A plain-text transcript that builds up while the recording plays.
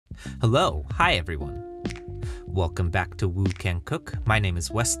Hello, hi everyone. Welcome back to Woo Can Cook. My name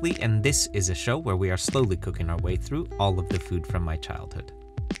is Wesley, and this is a show where we are slowly cooking our way through all of the food from my childhood.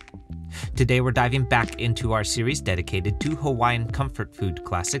 Today we're diving back into our series dedicated to Hawaiian comfort food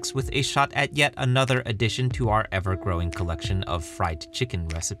classics with a shot at yet another addition to our ever-growing collection of fried chicken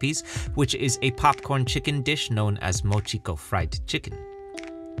recipes, which is a popcorn chicken dish known as Mochiko fried chicken.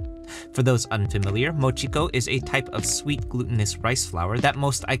 For those unfamiliar, Mochiko is a type of sweet glutinous rice flour that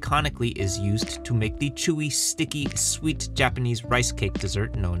most iconically is used to make the chewy, sticky, sweet Japanese rice cake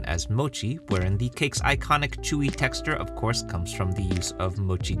dessert known as mochi, wherein the cake's iconic chewy texture of course comes from the use of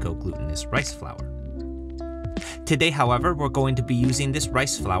Mochiko glutinous rice flour. Today, however, we're going to be using this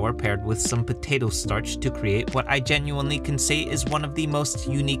rice flour paired with some potato starch to create what I genuinely can say is one of the most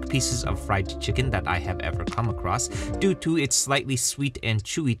unique pieces of fried chicken that I have ever come across, due to its slightly sweet and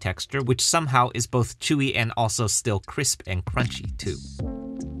chewy texture, which somehow is both chewy and also still crisp and crunchy too.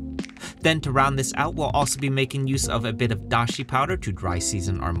 Then to round this out, we'll also be making use of a bit of dashi powder to dry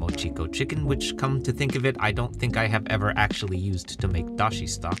season our Mochiko chicken, which, come to think of it, I don't think I have ever actually used to make dashi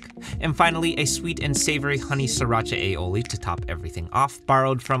stock. And finally, a sweet and savory honey sriracha aioli to top everything off,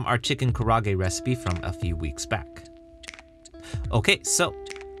 borrowed from our chicken karaage recipe from a few weeks back. Okay, so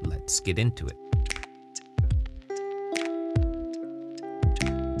let's get into it.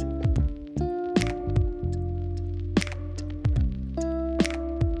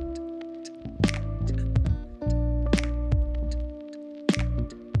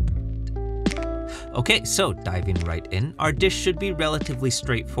 Okay, so diving right in, our dish should be relatively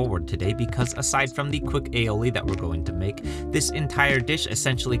straightforward today because aside from the quick aioli that we're going to make, this entire dish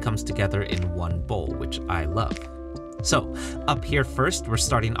essentially comes together in one bowl, which I love. So, up here first, we're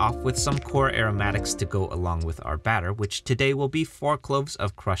starting off with some core aromatics to go along with our batter, which today will be 4 cloves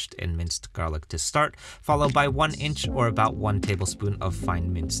of crushed and minced garlic to start, followed by 1 inch or about 1 tablespoon of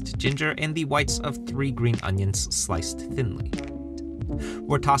fine minced ginger and the whites of 3 green onions sliced thinly.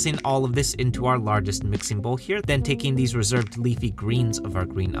 We're tossing all of this into our largest mixing bowl here, then taking these reserved leafy greens of our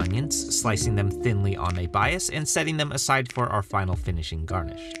green onions, slicing them thinly on a bias, and setting them aside for our final finishing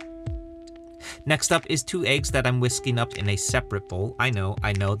garnish. Next up is 2 eggs that I'm whisking up in a separate bowl. I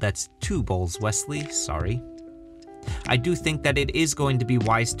know, that's 2 bowls, Wesley, sorry. I do think that it is going to be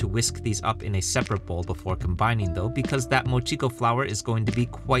wise to whisk these up in a separate bowl before combining though, because that Mochiko flour is going to be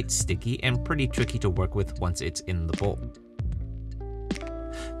quite sticky and pretty tricky to work with once it's in the bowl.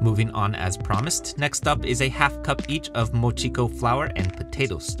 Moving on as promised, next up is a ½ cup each of Mochiko flour and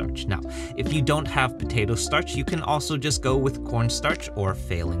potato starch. Now, if you don't have potato starch, you can also just go with cornstarch, or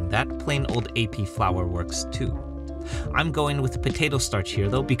failing that, plain old AP flour works too. I'm going with potato starch here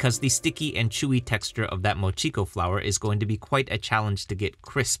though, because the sticky and chewy texture of that Mochiko flour is going to be quite a challenge to get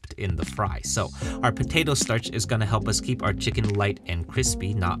crisped in the fry. So our potato starch is going to help us keep our chicken light and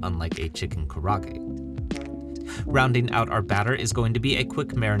crispy, not unlike a chicken karaage. Rounding out our batter is going to be a quick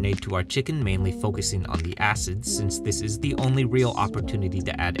marinade to our chicken, mainly focusing on the acids, since this is the only real opportunity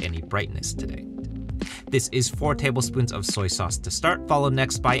to add any brightness today. This is 4 tablespoons of soy sauce to start, followed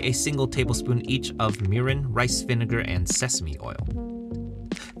next by a single tablespoon each of mirin, rice vinegar, and sesame oil.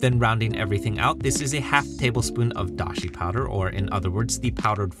 Then rounding everything out, this is a ½ tablespoon of dashi powder, or in other words, the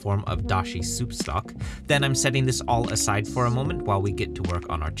powdered form of dashi soup stock. Then I'm setting this all aside for a moment while we get to work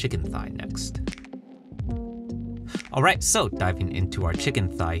on our chicken thigh next. Alright, so diving into our chicken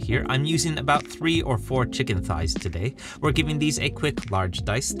thigh here, I'm using about 3 or 4 chicken thighs today. We're giving these a quick large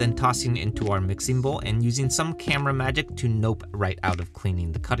dice, then tossing into our mixing bowl and using some camera magic to nope right out of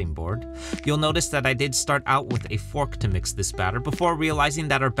cleaning the cutting board. You'll notice that I did start out with a fork to mix this batter before realizing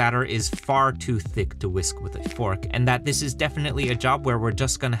that our batter is far too thick to whisk with a fork, and that this is definitely a job where we're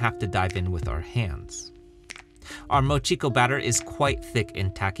just gonna have to dive in with our hands. Our Mochiko batter is quite thick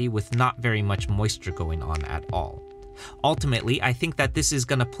and tacky with not very much moisture going on at all. Ultimately, I think that this is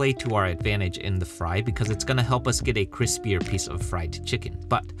going to play to our advantage in the fry because it's going to help us get a crispier piece of fried chicken.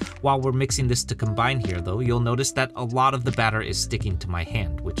 But while we're mixing this to combine here though, you'll notice that a lot of the batter is sticking to my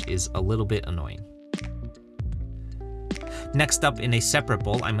hand, which is a little bit annoying. Next up in a separate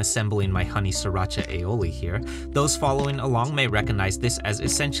bowl, I'm assembling my honey sriracha aioli here. Those following along may recognize this as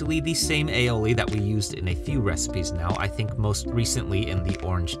essentially the same aioli that we used in a few recipes now, I think most recently in the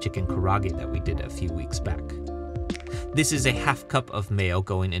orange chicken karaage that we did a few weeks back. This is a ½ cup of mayo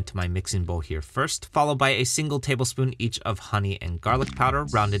going into my mixing bowl here first, followed by a single tablespoon each of honey and garlic powder,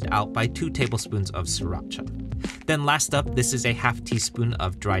 rounded out by 2 tablespoons of sriracha. Then last up, this is a ½ teaspoon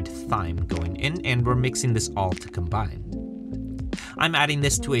of dried thyme going in, and we're mixing this all to combine. I'm adding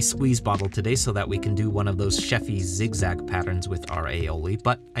this to a squeeze bottle today so that we can do one of those chefy zigzag patterns with our aioli,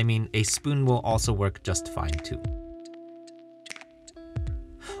 but I mean, a spoon will also work just fine too.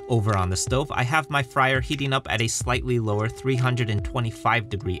 Over on the stove, I have my fryer heating up at a slightly lower 325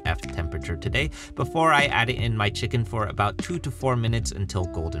 degree F temperature today before I add in my chicken for about 2 to 4 minutes until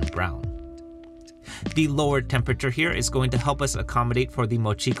golden brown. The lower temperature here is going to help us accommodate for the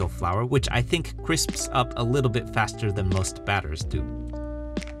Mochiko flour, which I think crisps up a little bit faster than most batters do.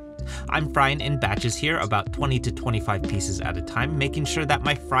 I'm frying in batches here, about 20 to 25 pieces at a time, making sure that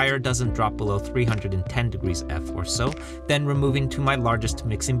my fryer doesn't drop below 310 degrees F or so, then removing to my largest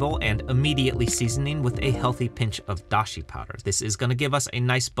mixing bowl and immediately seasoning with a healthy pinch of dashi powder. This is going to give us a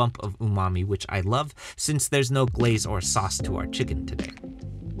nice bump of umami, which I love since there's no glaze or sauce to our chicken today.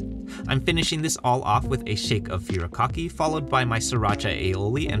 I'm finishing this all off with a shake of furikake, followed by my siracha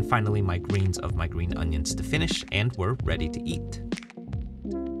aioli, and finally my greens of my green onions to finish, and we're ready to eat.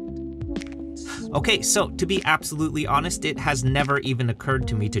 Okay, so to be absolutely honest, it has never even occurred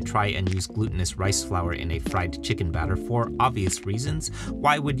to me to try and use glutinous rice flour in a fried chicken batter for obvious reasons.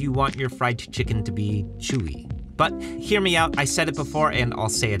 Why would you want your fried chicken to be chewy? But hear me out, I said it before and I'll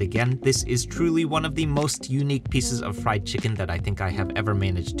say it again, this is truly one of the most unique pieces of fried chicken that I think I have ever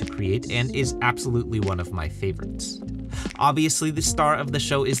managed to create and is absolutely one of my favorites. Obviously, the star of the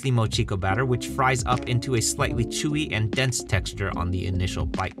show is the Mochiko batter, which fries up into a slightly chewy and dense texture on the initial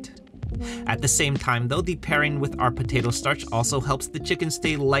bite. At the same time though, the pairing with our potato starch also helps the chicken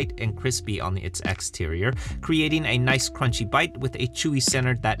stay light and crispy on its exterior, creating a nice crunchy bite with a chewy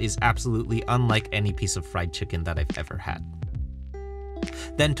center that is absolutely unlike any piece of fried chicken that I've ever had.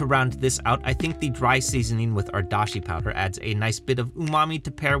 Then to round this out, I think the dry seasoning with our dashi powder adds a nice bit of umami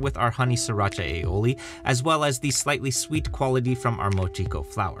to pair with our honey sriracha aioli, as well as the slightly sweet quality from our Mochiko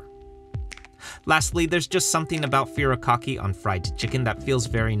flour. Lastly, there's just something about furikake on fried chicken that feels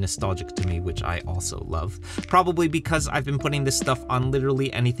very nostalgic to me, which I also love. Probably because I've been putting this stuff on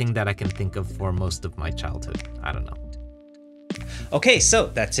literally anything that I can think of for most of my childhood. I don't know. Okay, so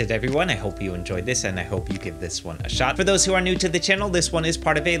that's it everyone. I hope you enjoyed this and I hope you give this one a shot. For those who are new to the channel, this one is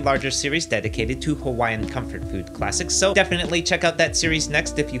part of a larger series dedicated to Hawaiian comfort food classics, so definitely check out that series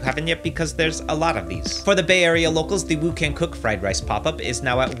next if you haven't yet because there's a lot of these. For the Bay Area locals, the Woo Can Cook fried rice pop-up is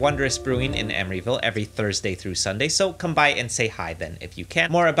now at Wondrous Brewing in Emeryville every Thursday through Sunday, so come by and say hi then if you can.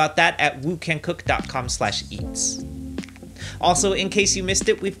 More about that at woocancook.com/eats. Also, in case you missed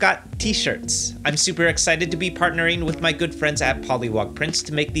it, we've got t-shirts. I'm super excited to be partnering with my good friends at Pollywog Prints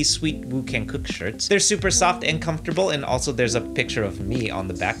to make these sweet Woo Can Cook shirts. They're super soft and comfortable, and also there's a picture of me on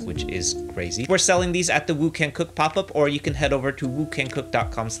the back, which is crazy. We're selling these at the Woo Can Cook pop-up, or you can head over to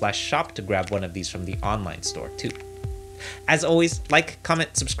woocancook.com/shop to grab one of these from the online store too. As always, like, comment,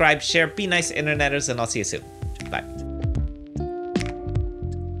 subscribe, share, be nice interneters, and I'll see you soon. Bye.